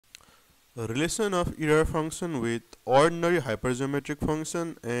A relation of error function with ordinary hypergeometric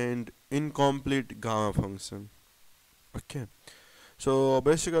function and incomplete gamma function. Okay, so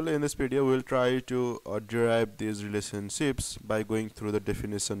basically in this video we'll try to derive these relationships by going through the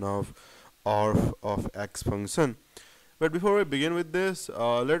definition of of x function. But before we begin with this,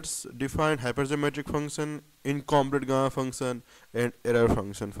 let's define hypergeometric function, incomplete gamma function, and error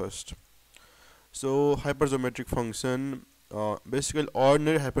function first. So hypergeometric function, basically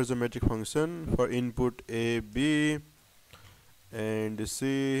ordinary hypergeometric function for input a, b, and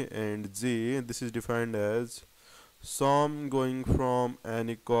c and g. This is defined as sum going from n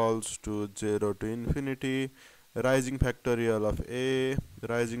equals to 0 to infinity, rising factorial of a,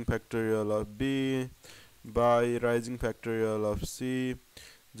 rising factorial of b, by rising factorial of c,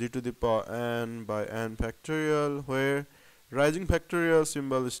 g to the power n by n factorial, where rising factorial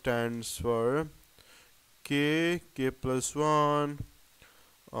symbol stands for k plus 1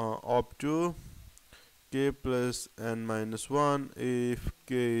 up to k plus n minus 1 if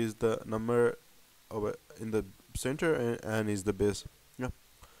k is the number in the center and n is the base. Yeah.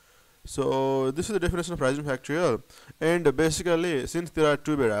 So this is the definition of rising factorial, and basically since there are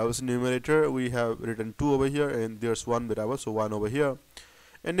two variables in numerator, we have written 2 over here and there's one variable, so 1 over here.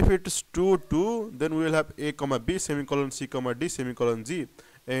 And if it is 2 then we will have a comma b semicolon c comma d semicolon g,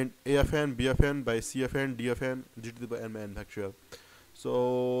 and a of n, b of n by c of n, d of n, g to the power n by n factorial.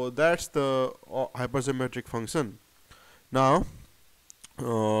 So that's the hypergeometric function. Now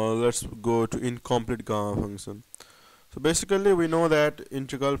let's go to incomplete gamma function. So basically we know that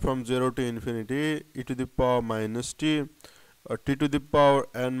integral from 0 to infinity e to the power minus t t to the power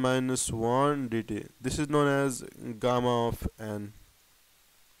n minus 1 dt. This is known as gamma of n.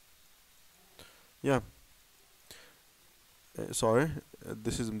 Yeah. Sorry,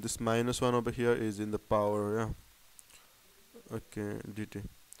 this minus 1 over here is in the power. Yeah. Okay, dt.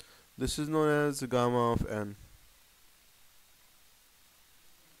 This is known as gamma of n.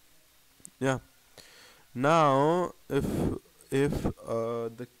 Yeah. Now if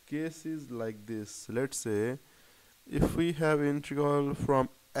the case is like this, let's say if we have integral from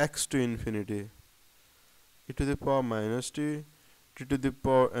x to infinity e to the power minus t t to the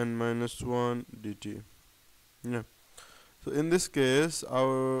power n minus 1 dt. Yeah. So in this case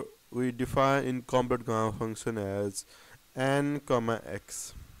we define incomplete gamma function as n comma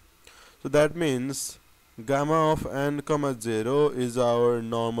x. So that means gamma of n comma 0 is our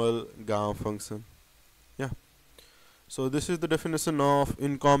normal gamma function. Yeah. So this is the definition of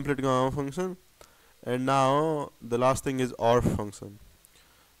incomplete gamma function. And now the last thing is ORF function.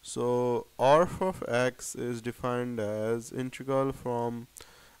 So ORF of x is defined as integral from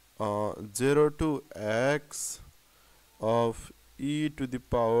 0 to x of e to the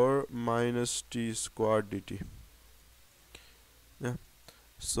power minus t squared dt. Yeah.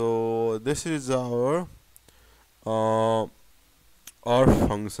 So this is our ORF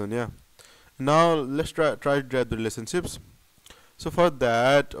function. Yeah. Now let's try to draw the relationships. So for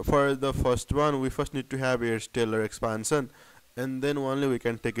that, for the first one, we first need to have a Taylor expansion, and then only we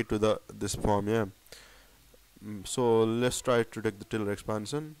can take it to this form. Yeah. So let's try to take the Taylor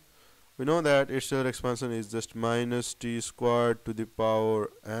expansion. We know that its Taylor expansion is just minus t squared to the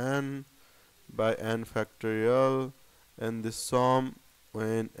power n by n factorial, and this sum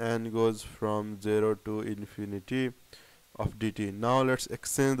when n goes from 0 to infinity of dt. Now let's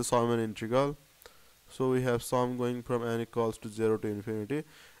exchange the sum and integral. So we have sum going from n equals to 0 to infinity,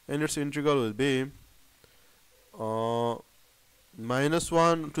 and its integral will be minus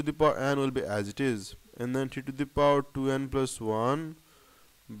 1 to the power n will be as it is, and then t to the power 2n plus 1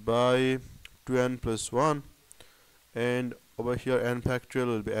 by 2n plus 1, and over here n factorial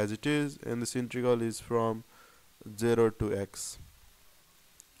will be as it is, and this integral is from 0 to x.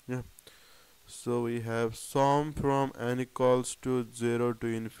 Yeah. So we have sum from n equals to 0 to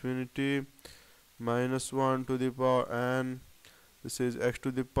infinity minus 1 to the power n, this is x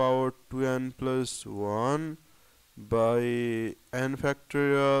to the power 2n plus 1 by n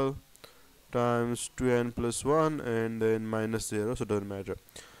factorial times 2n plus 1 and then minus 0, so doesn't matter.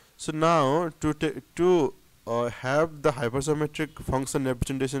 So now to have the hypergeometric function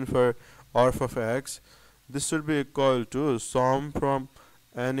representation for ORF of x, this should be equal to sum from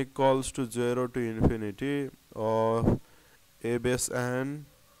n equals to 0 to infinity of a base n,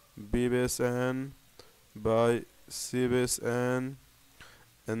 b base n by c base n,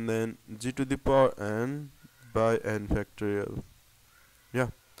 and then g to the power n by n factorial. Yeah.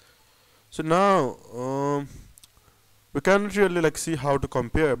 So now we cannot really see how to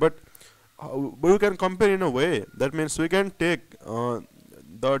compare, but we can compare in a way. That means we can take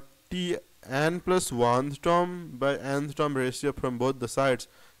the t n plus 1th term by nth term ratio from both the sides,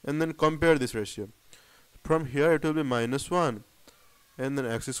 and then compare this ratio. From here it will be -1 and then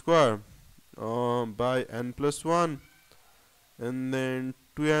x square by n plus 1 and then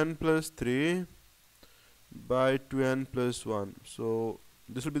 2n plus 3 by 2n plus 1. So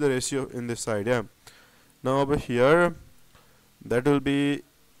this will be the ratio in this side. Yeah, now over here that will be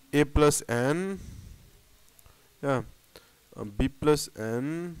a plus n, yeah, b plus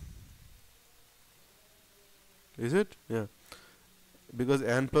n, is it? Yeah, because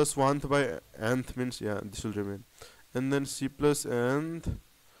n plus 1th by nth means, yeah, this will remain, and then c plus nth,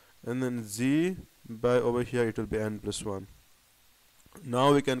 and then z by, over here it will be n plus 1.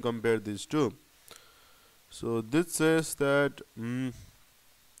 Now we can compare these two. So this says that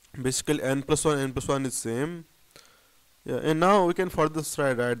basically n plus 1 is same. Yeah, and now we can further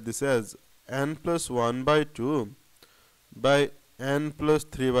write this as n plus 1 by 2 by n plus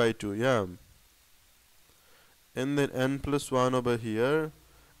 3 by 2. Yeah, and then n plus 1 over here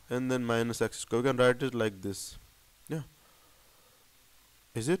and then minus x square. We can write it like this. Yeah,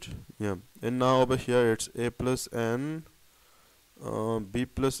 is it? Yeah, and now over here it's a plus n, b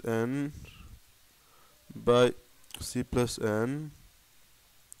plus n by c plus n,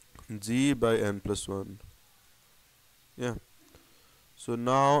 g by n plus 1. Yeah, so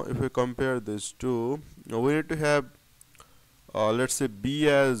now if we compare these two, we need to have let's say b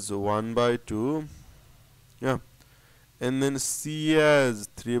as 1 by 2, yeah, and then c as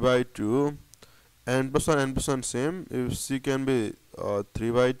 3 by 2, n plus 1 same. If c can be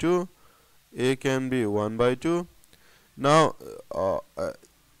 3 by 2, a can be 1 by 2. Now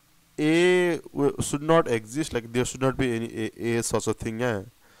a should not exist, like there should not be any a such a thing, yeah,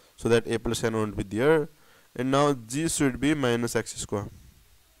 so that a plus n won't be there. And now g should be minus x square.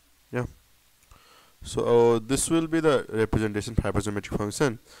 Yeah, so this will be the representation for hypergeometric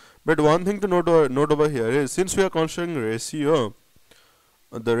function. But one thing to note over here is, since we are considering ratio,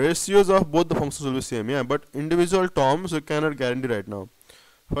 the ratios of both the functions will be same, yeah, but individual terms we cannot guarantee right now.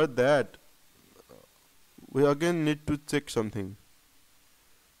 For that we again need to check something.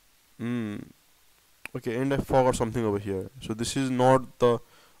 Okay, and I forgot something over here. So this is not the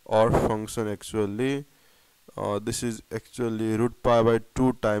OR function actually. This is actually root pi by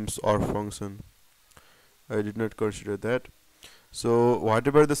 2 times OR function. I did not consider that. So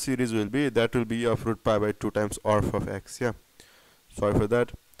whatever the series will be, that will be of root pi by 2 times OR of x. Yeah, sorry for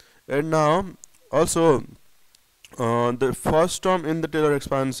that. And now also the first term in the Taylor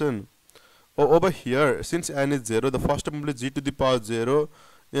expansion, over here, since n is 0, the first term will be g to the power 0.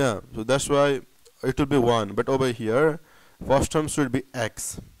 Yeah, so that's why it will be 1. But over here, first term should be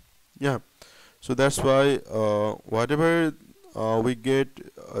x. Yeah, so that's why whatever we get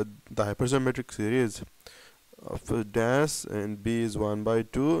the hypergeometric series for dash, and b is 1 by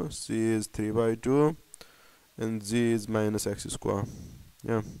 2, c is 3 by 2, and z is minus x square.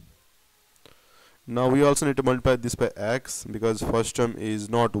 Yeah, now we also need to multiply this by x, because first term is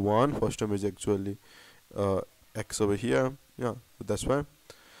not 1, first term is actually x over here. Yeah, so that's why.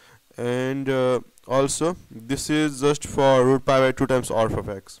 And also this is just for root pi by 2 times OR of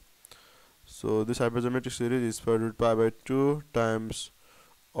x. So this hypergeometric series is for root pi by 2 times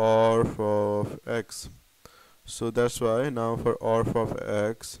OR of x. So that's why now for OR of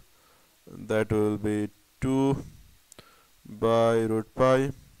x, that will be 2 by root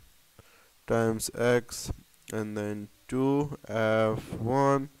pi times x, and then 2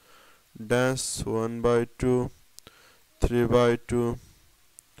 f1 dash 1 by 2 3 by 2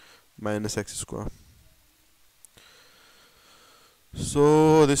 minus x square.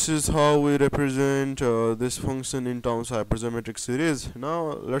 So this is how we represent this function in terms of hypergeometric series.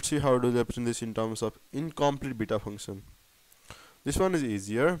 Now let's see how to represent this in terms of incomplete beta function. This one is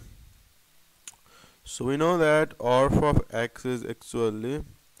easier. So we know that OR of x is actually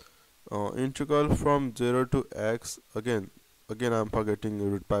integral from 0 to x. Again I'm forgetting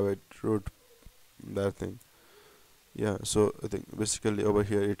root pi by root that thing. Yeah, so I think basically over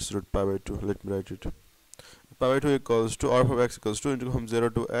here it's root pi by 2. Let me write it. Pi by 2 equals to OR of x equals to integral from 0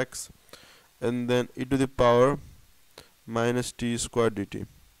 to x, and then e to the power minus t square dt.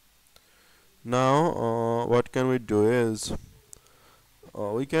 Now what can we do is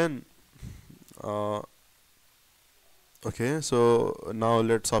we can okay, so now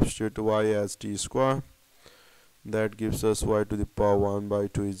let's substitute y as t square. That gives us y to the power 1 by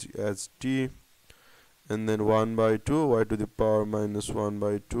 2 is as t, and then 1 by 2 y to the power minus 1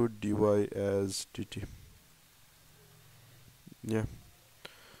 by 2 dy as dt. Yeah,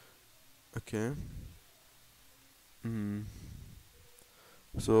 okay.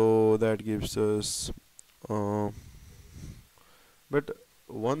 So that gives us but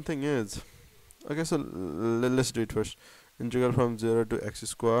one thing is, okay, so let's do it first. integral from 0 to x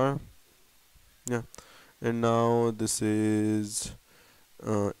square. Yeah, and now this is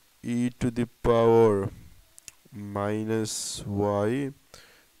e to the power minus y,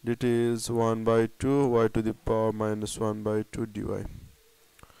 that is 1 by 2 y to the power minus 1 by 2 dy.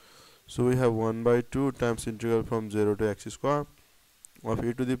 So we have 1 by 2 times integral from 0 to x square of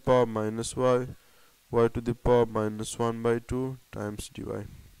e to the power minus y to the power minus 1 by 2 times dy.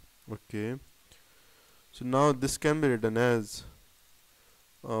 Okay, so now this can be written as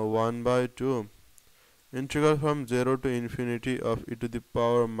 1 by 2 integral from 0 to infinity of e to the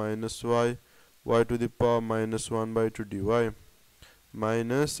power minus y to the power minus 1 by 2 dy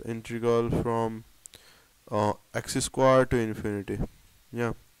minus integral from x square to infinity,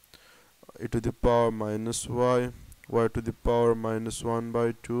 yeah, e to the power minus y to the power minus 1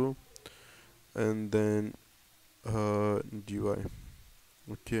 by 2 and then dy.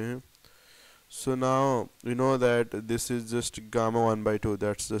 Okay, so now we know that this is just gamma 1 by 2,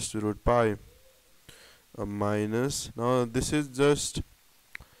 that's just root pi, minus, now this is just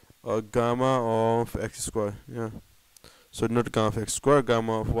gamma of x square, yeah, so not gamma of x square,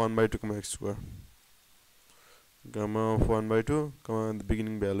 gamma of 1 by 2 comma x square, gamma of 1 by 2 comma, and the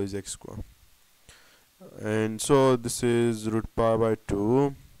beginning value is x square, and so this is root pi by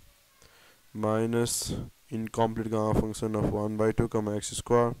 2 minus incomplete gamma function of 1 by 2 comma x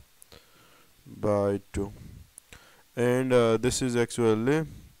square by 2, and this is actually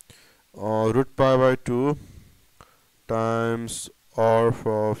root pi by 2 times orf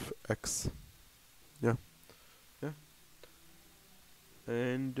of x, yeah,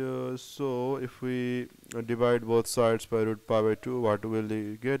 and so if we divide both sides by root pi by 2, what will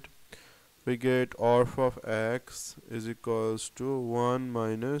we get? We get orf of x is equals to 1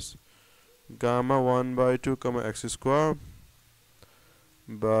 minus gamma 1 by 2 comma x square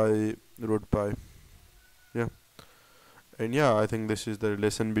by root pi, yeah, and yeah, I think this is the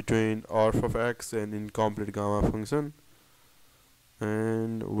relation between orf of x and incomplete gamma function.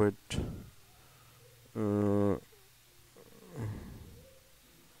 And wait,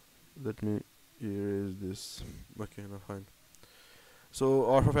 let me erase this. Okay, now fine. So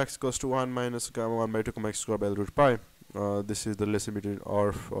orf of x equals to 1 minus gamma 1 by 2 comma x square by root pi. This is the relation between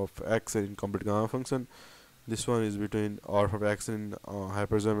orf of x and incomplete gamma function. This one is between orf of x and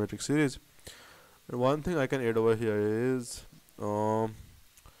hypergeometric series. And one thing I can add over here is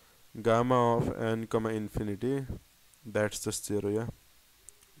gamma of n comma infinity, that's just 0, yeah,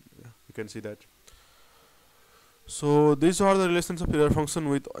 you can see that. So these are the relations of Taylor function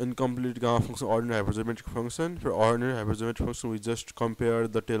with incomplete gamma function, ordinary hypergeometric function. For ordinary hypergeometric function, we just compare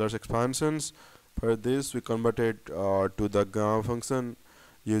the Taylor's expansions. For this, we converted to the gamma function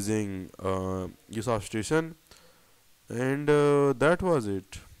using U substitution, and that was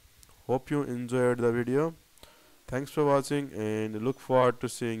it. Hope you enjoyed the video. Thanks for watching, and look forward to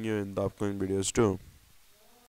seeing you in the upcoming videos too.